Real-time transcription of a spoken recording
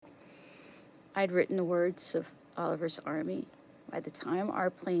I'd written the words of Oliver's Army. By the time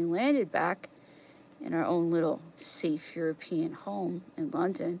our plane landed back in our own little safe European home in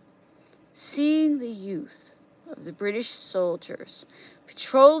London, seeing the youth of the British soldiers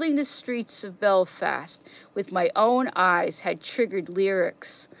patrolling the streets of Belfast with my own eyes had triggered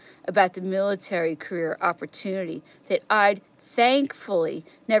lyrics about the military career opportunity that I'd thankfully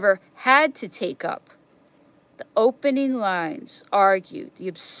never had to take up. The opening lines argued the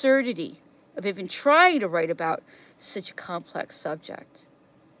absurdity of even trying to write about such a complex subject.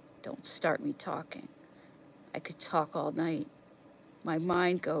 Don't start me talking. I could talk all night. My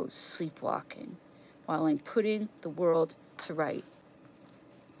mind goes sleepwalking while I'm putting the world to right.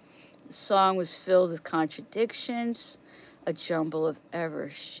 The song was filled with contradictions, a jumble of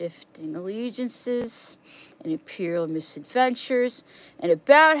ever-shifting allegiances and imperial misadventures, and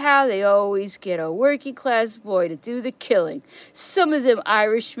about how they always get a working-class boy to do the killing. Some of them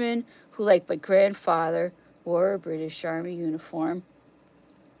Irishmen who, like my grandfather, wore a British Army uniform.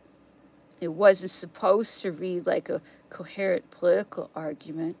 It wasn't supposed to read like a coherent political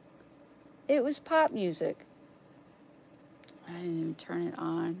argument. It was pop music. I didn't even turn it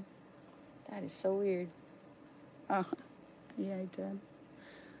on. That is so weird. Oh, yeah, I did.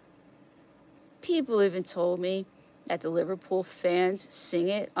 People even told me that the Liverpool fans sing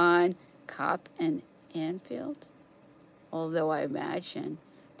it on Cop and Anfield. Although I imagine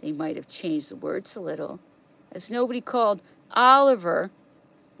they might have changed the words a little, as nobody called Oliver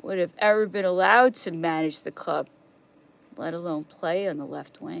would have ever been allowed to manage the club, let alone play on the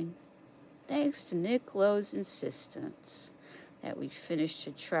left wing. Thanks to Nick Lowe's insistence that we finished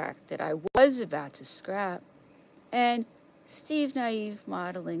a track that I was about to scrap, and Steve Naive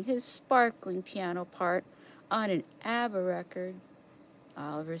modeling his sparkling piano part on an ABBA record,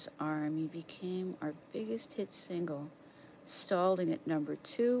 Oliver's Army became our biggest hit single, stalling at number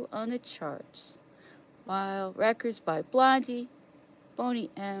 2 on the charts, while records by Blondie, Boney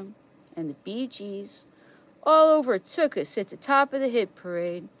M, and the Bee Gees all overtook us at the top of the hit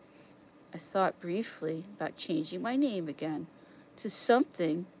parade. I thought briefly about changing my name again to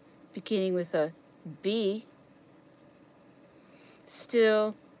something beginning with a B.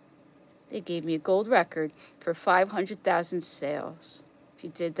 Still, they gave me a gold record for 500,000 sales. If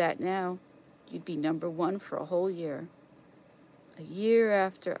you did that now, you'd be number 1 for a whole year. A year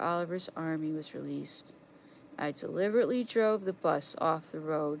after Oliver's Army was released, I deliberately drove the bus off the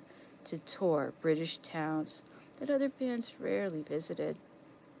road to tour British towns that other bands rarely visited.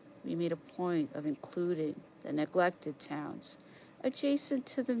 We made a point of including the neglected towns adjacent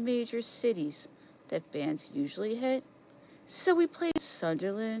to the major cities that bands usually hit. So we played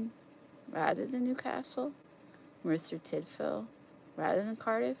Sunderland rather than Newcastle, Merthyr Tydfil rather than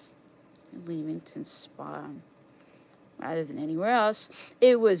Cardiff, and Leamington Spa rather than anywhere else.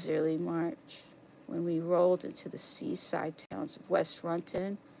 It was early March when we rolled into the seaside towns of West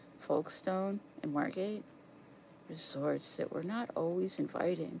Runton, Folkestone, and Margate, resorts that were not always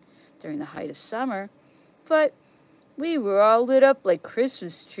inviting during the height of summer, but we were all lit up like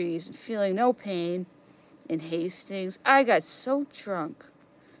Christmas trees and feeling no pain. In Hastings, I got so drunk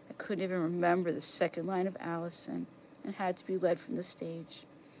I couldn't even remember the second line of Allison and had to be led from the stage.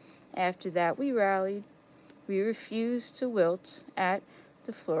 After that, we rallied. We refused to wilt at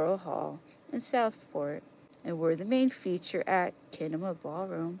the Floral Hall in Southport and were the main feature at Kinema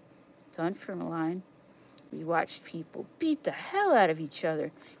Ballroom, Dunfermline. We watched people beat the hell out of each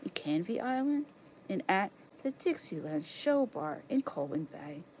other in Canvey Island and at the Dixieland Show Bar in Colwyn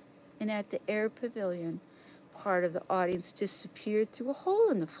Bay and at the Air Pavilion. Part of the audience disappeared through a hole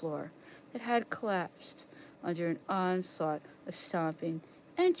in the floor that had collapsed under an onslaught of stomping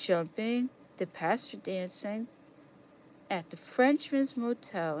and jumping, the pastor dancing. At the Frenchman's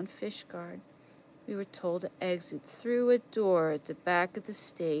Motel in Fishguard, we were told to exit through a door at the back of the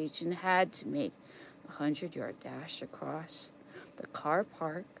stage and had to make a 100-yard dash across the car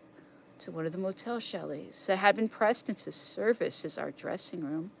park to one of the motel chalets that had been pressed into service as our dressing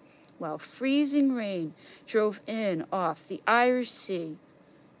room, while freezing rain drove in off the Irish Sea.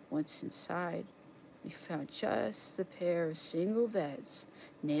 Once inside, we found just the pair of single beds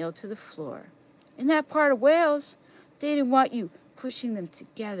nailed to the floor. In that part of Wales, they didn't want you pushing them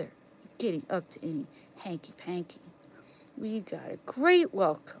together, getting up to any hanky-panky. We got a great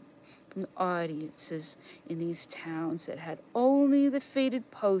welcome from the audiences in these towns that had only the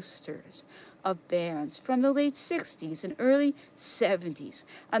faded posters of bands from the late 60s and early 70s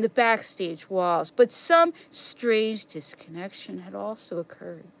on the backstage walls, but some strange disconnection had also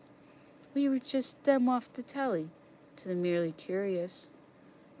occurred. We were just them off the telly to the merely curious,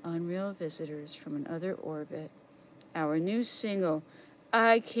 unreal visitors from another orbit. Our new single,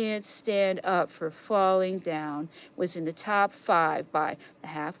 I Can't Stand Up for Falling Down was in the top 5 by the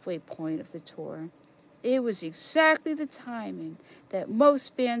halfway point of the tour. It was exactly the timing that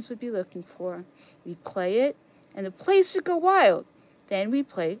most bands would be looking for. We'd play it, and the place would go wild. Then we'd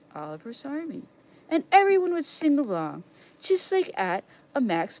play Oliver's Army, and everyone would sing along, just like at a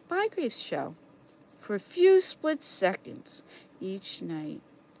Max Bygraves show. For a few split seconds each night,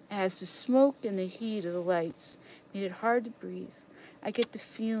 as the smoke and the heat of the lights made it hard to breathe, I get the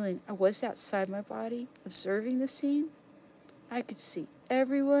feeling I was outside my body, observing the scene. I could see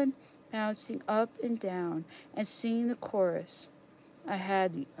everyone bouncing up and down and singing the chorus. I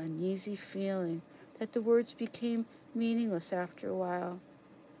had the uneasy feeling that the words became meaningless after a while,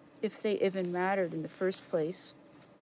 if they even mattered in the first place.